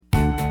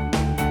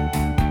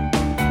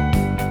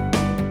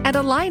At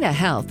Alina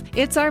Health,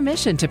 it's our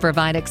mission to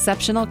provide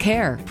exceptional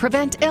care,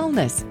 prevent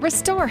illness,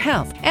 restore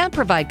health, and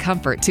provide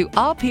comfort to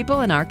all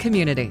people in our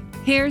community.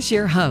 Here's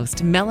your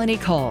host, Melanie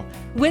Cole,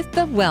 with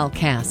the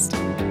Wellcast.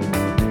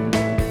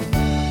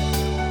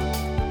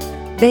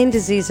 Vein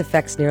disease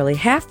affects nearly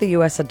half the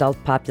U.S. adult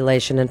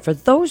population, and for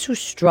those who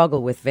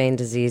struggle with vein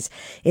disease,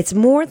 it's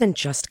more than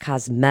just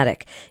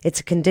cosmetic.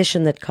 It's a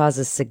condition that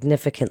causes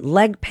significant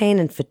leg pain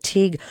and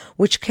fatigue,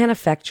 which can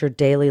affect your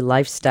daily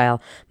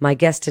lifestyle. My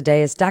guest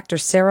today is Dr.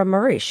 Sarah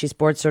Murray. She's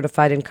board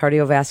certified in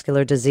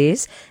cardiovascular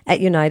disease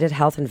at United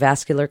Health and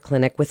Vascular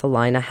Clinic with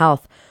Alina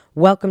Health.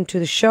 Welcome to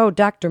the show,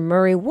 Dr.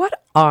 Murray.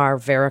 What are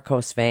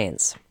varicose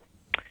veins?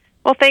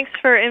 Well, thanks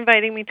for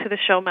inviting me to the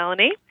show,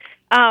 Melanie.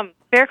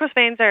 Varicose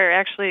veins are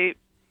actually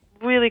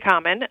really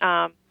common.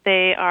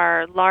 They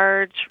are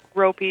large,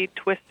 ropey,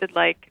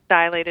 twisted-like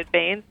dilated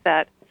veins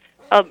that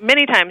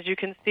many times you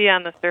can see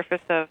on the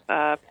surface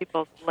of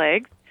people's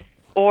legs,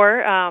 or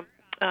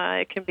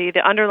it can be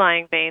the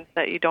underlying veins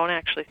that you don't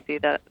actually see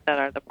that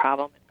are the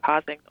problem in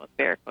causing those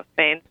varicose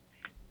veins.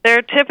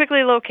 They're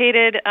typically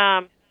located,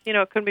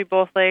 it could be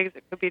both legs,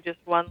 it could be just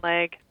one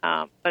leg,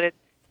 but it's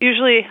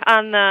usually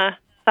on the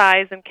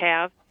thighs and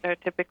calves. They're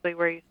typically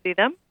where you see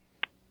them.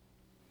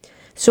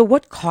 So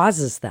what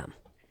causes them?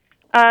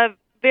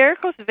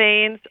 Varicose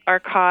veins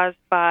are caused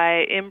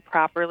by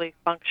improperly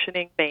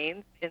functioning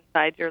veins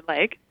inside your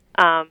leg.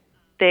 A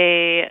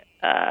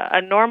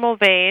normal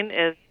vein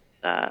is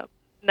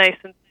nice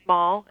and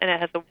small, and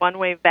it has a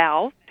one-way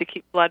valve to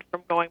keep blood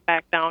from going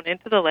back down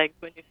into the legs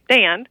when you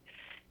stand.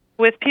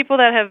 With people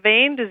that have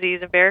vein disease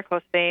and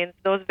varicose veins,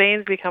 those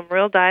veins become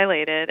real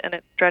dilated, and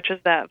it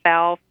stretches that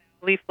valve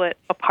leaflet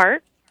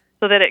apart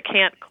so that it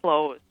can't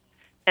close.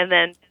 And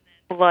then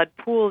blood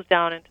pools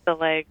down into the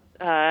legs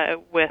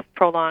with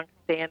prolonged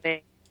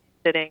standing,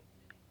 sitting,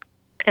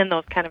 and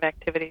those kind of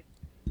activities.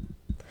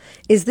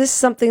 Is this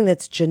something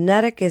that's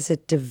genetic? Is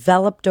it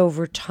developed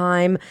over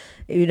time?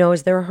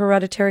 Is there a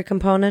hereditary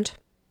component?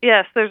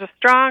 Yes, there's a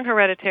strong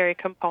hereditary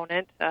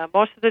component.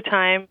 Most of the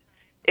time,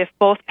 if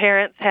both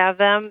parents have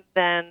them,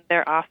 then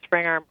their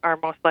offspring are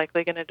most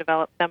likely going to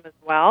develop them as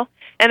well.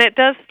 And it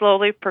does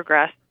slowly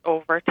progress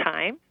over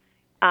time.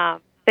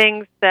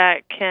 Things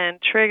that can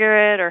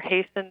trigger it or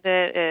hasten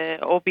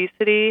it,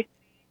 obesity,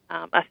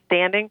 a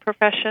standing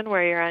profession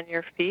where you're on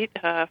your feet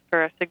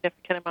for a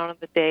significant amount of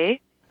the day,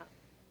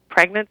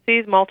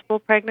 pregnancies, multiple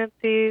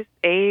pregnancies,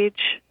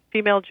 age,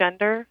 female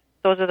gender.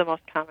 Those are the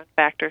most common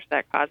factors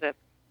that cause it.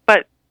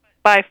 But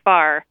by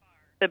far,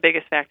 the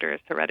biggest factor is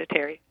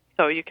hereditary.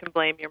 So you can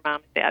blame your mom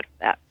and dad for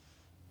that.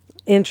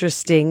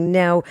 Interesting.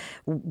 Now,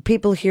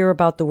 people hear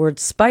about the word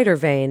spider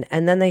vein,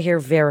 and then they hear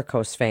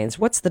varicose veins.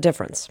 What's the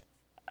difference?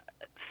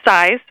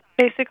 Size,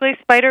 basically.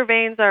 Spider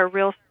veins are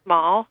real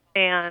small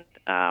and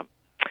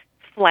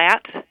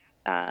flat.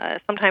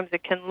 Sometimes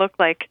it can look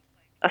like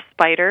a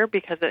spider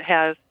because it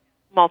has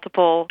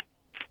multiple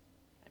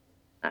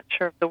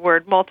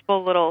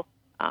little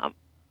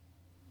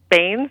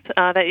veins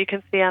that you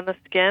can see on the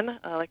skin,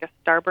 like a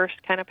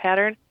starburst kind of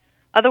pattern.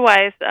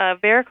 Otherwise,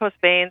 varicose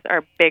veins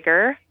are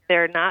bigger.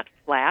 They're not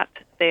flat.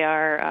 They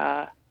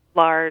are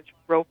large,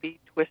 ropey,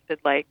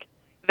 twisted-like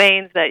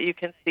veins that you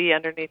can see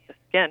underneath the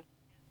skin.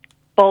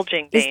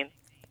 Bulging veins.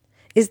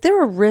 Is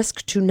there a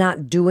risk to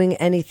not doing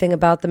anything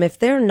about them if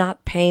they're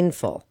not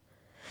painful?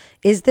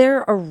 Is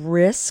there a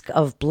risk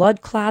of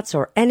blood clots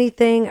or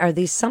anything? Are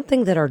these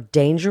something that are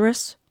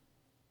dangerous?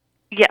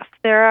 Yes,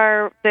 there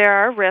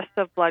are risks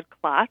of blood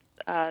clots.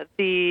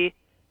 The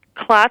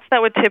clots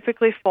that would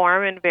typically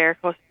form in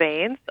varicose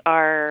veins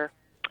are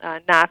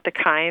not the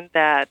kind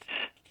that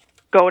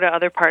go to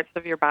other parts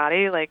of your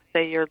body, like,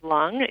 say, your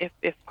lung,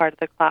 if part of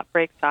the clot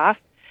breaks off.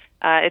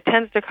 It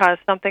tends to cause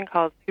something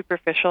called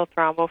superficial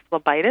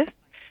thrombophlebitis,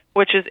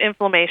 which is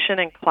inflammation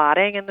and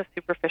clotting in the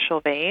superficial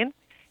vein,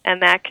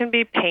 and that can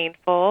be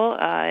painful.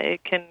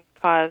 It can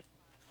cause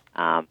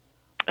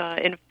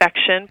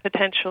infection,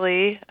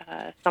 potentially.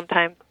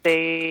 Sometimes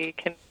they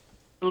can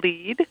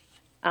bleed,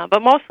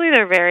 but mostly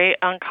they're very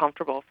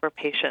uncomfortable for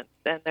patients,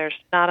 and there's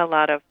not a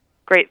lot of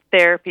great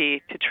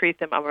therapy to treat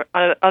them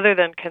other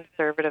than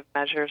conservative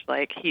measures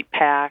like heat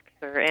packs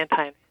or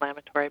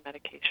anti-inflammatory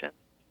medications.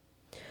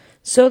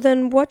 So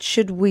then what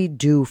should we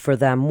do for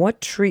them? What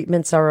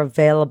treatments are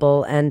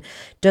available? And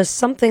does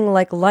something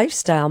like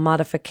lifestyle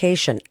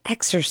modification,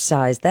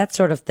 exercise, that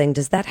sort of thing,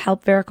 does that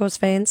help varicose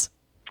veins?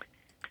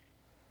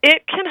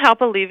 It can help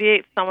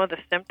alleviate some of the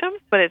symptoms,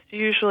 but it's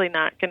usually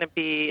not going to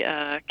be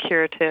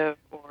curative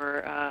or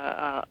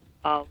a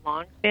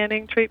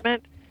long-standing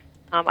treatment.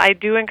 I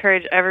do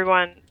encourage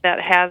everyone that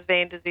has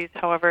vein disease,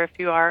 however, if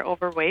you are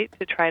overweight,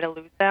 to try to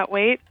lose that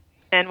weight.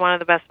 And one of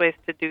the best ways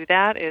to do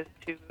that is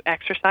to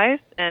exercise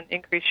and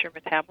increase your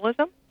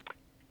metabolism.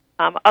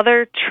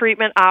 Other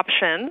treatment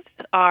options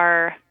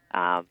are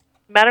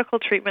medical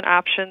treatment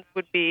options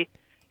would be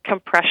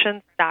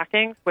compression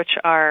stockings, which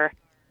are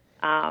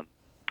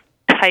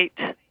tight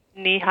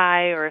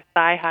knee-high or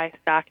thigh-high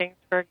stockings,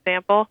 for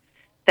example,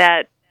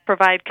 that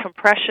provide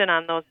compression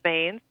on those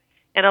veins.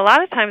 And a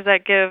lot of times they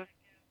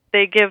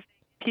give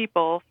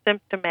people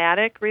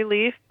symptomatic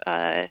relief.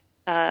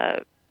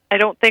 I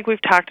don't think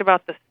we've talked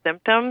about the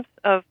symptoms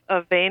of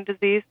vein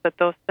disease, but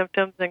those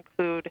symptoms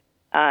include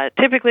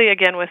typically,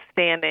 again, with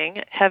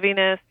standing,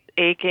 heaviness,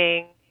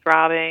 aching,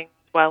 throbbing,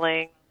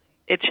 swelling,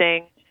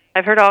 itching.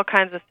 I've heard all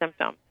kinds of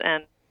symptoms,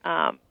 and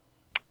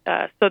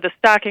so the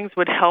stockings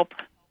would help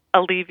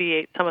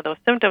alleviate some of those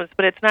symptoms,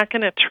 but it's not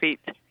going to treat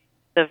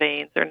the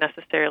veins or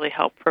necessarily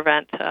help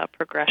prevent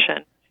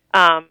progression.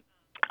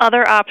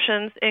 Other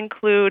options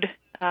include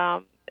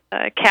a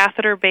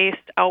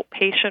catheter-based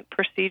outpatient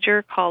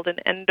procedure called an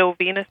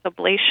endovenous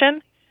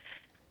ablation.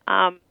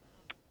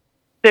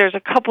 There's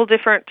a couple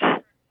different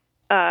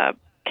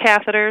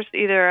catheters,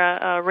 either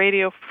a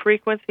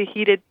radiofrequency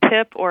heated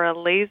tip or a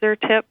laser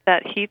tip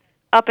that heats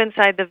up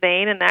inside the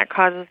vein, and that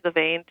causes the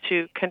vein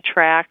to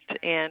contract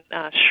and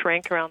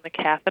shrink around the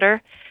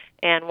catheter.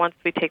 And once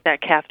we take that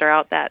catheter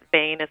out, that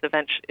vein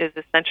is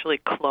essentially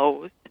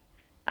closed,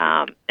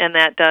 and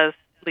that does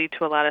lead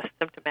to a lot of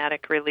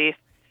symptomatic relief.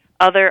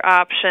 Other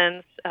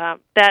options,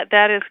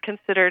 that is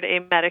considered a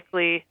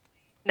medically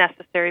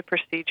necessary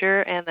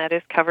procedure, and that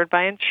is covered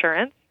by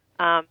insurance.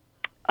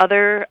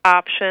 Other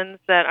options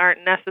that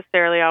aren't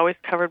necessarily always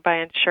covered by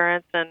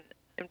insurance, and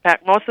in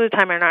fact, most of the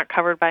time are not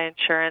covered by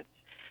insurance,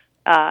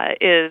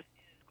 is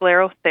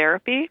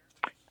sclerotherapy.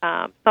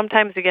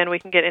 Sometimes, again, we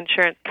can get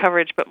insurance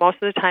coverage, but most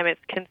of the time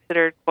it's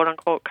considered,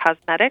 quote-unquote,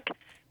 cosmetic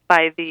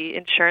by the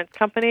insurance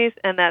companies,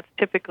 and that's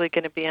typically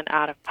going to be an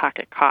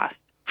out-of-pocket cost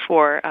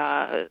for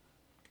a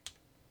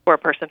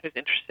person who's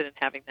interested in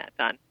having that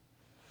done.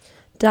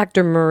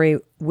 Dr. Murray,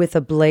 with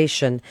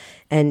ablation,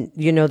 and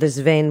this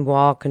vein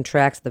wall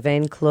contracts, the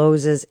vein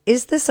closes,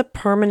 is this a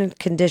permanent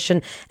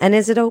condition, and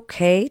is it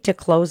okay to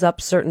close up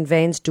certain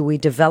veins? Do we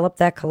develop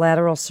that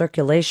collateral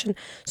circulation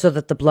so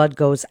that the blood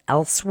goes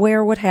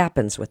elsewhere? What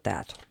happens with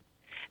that?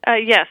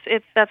 Yes,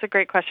 that's a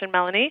great question,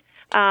 Melanie.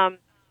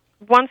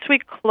 Once we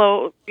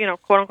quote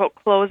unquote,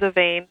 close a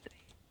vein,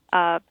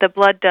 the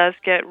blood does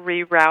get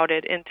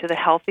rerouted into the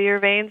healthier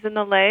veins in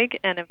the leg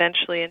and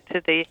eventually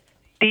into the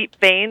deep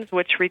veins,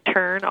 which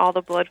return all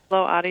the blood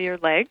flow out of your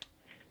leg.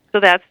 So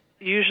that's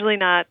usually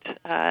not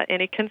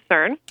any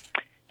concern.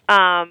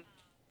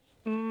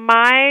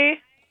 My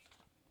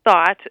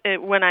thought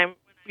when I'm,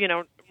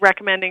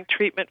 recommending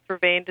treatment for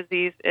vein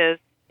disease is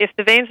if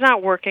the vein's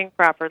not working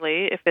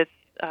properly, if it's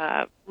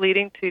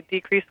leading to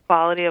decreased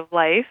quality of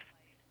life,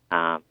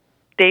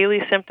 daily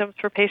symptoms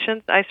for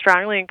patients, I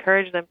strongly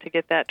encourage them to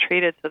get that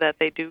treated so that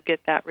they do get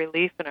that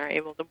relief and are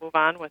able to move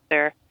on with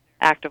their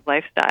active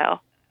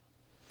lifestyle.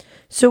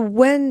 So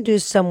when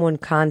does someone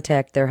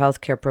contact their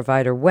healthcare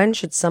provider? When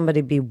should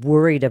somebody be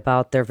worried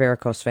about their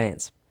varicose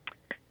veins?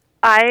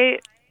 I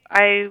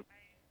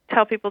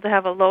tell people to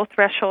have a low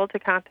threshold to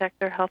contact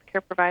their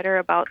healthcare provider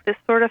about this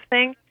sort of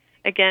thing,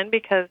 again,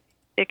 because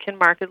it can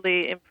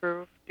markedly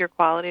improve your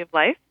quality of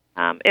life.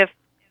 If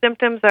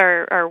symptoms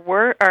are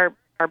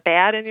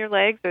bad in your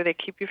legs or they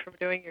keep you from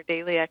doing your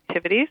daily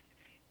activities,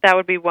 that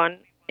would be one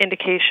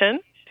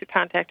indication to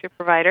contact your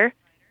provider.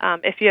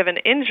 If you have an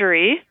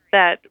injury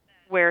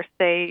where,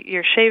 say,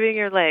 you're shaving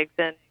your legs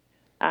and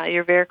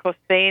your varicose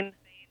vein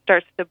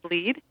starts to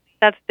bleed,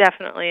 that's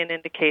definitely an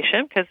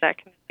indication because that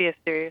can be a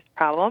serious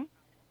problem.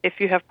 If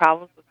you have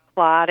problems with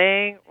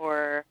clotting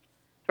or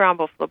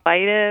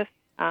thrombophlebitis,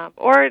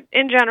 or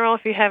in general,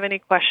 if you have any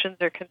questions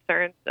or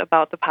concerns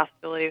about the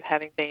possibility of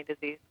having vein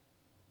disease.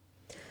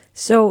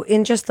 So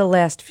in just the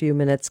last few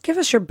minutes, give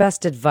us your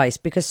best advice,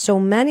 because so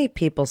many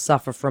people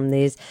suffer from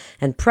these,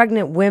 and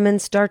pregnant women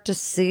start to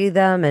see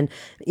them, and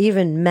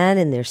even men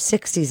in their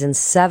 60s and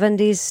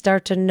 70s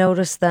start to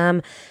notice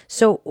them.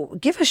 So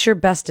give us your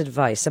best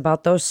advice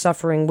about those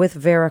suffering with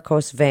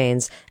varicose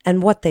veins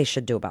and what they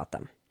should do about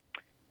them.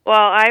 Well,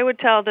 I would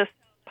tell this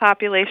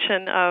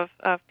population of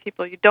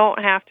people, you don't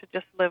have to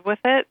just live with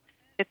it.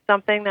 It's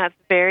something that's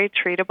very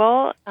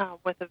treatable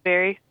with a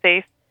very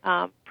safe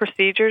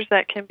procedures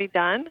that can be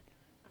done.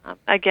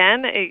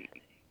 Again,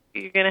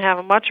 you're going to have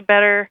a much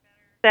better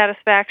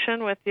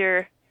satisfaction with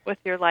your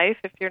life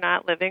if you're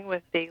not living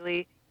with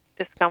daily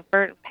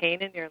discomfort and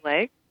pain in your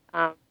leg.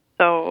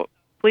 So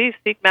please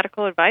seek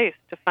medical advice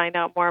to find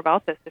out more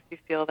about this if you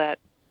feel that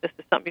this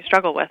is something you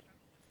struggle with.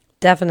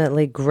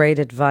 Definitely great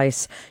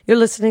advice. You're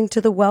listening to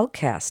the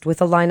Wellcast with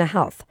Allina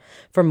Health.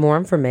 For more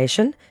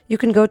information, you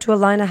can go to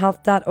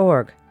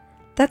allinahealth.org.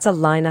 That's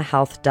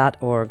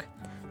allinahealth.org.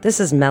 This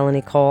is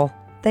Melanie Cole.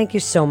 Thank you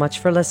so much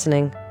for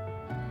listening.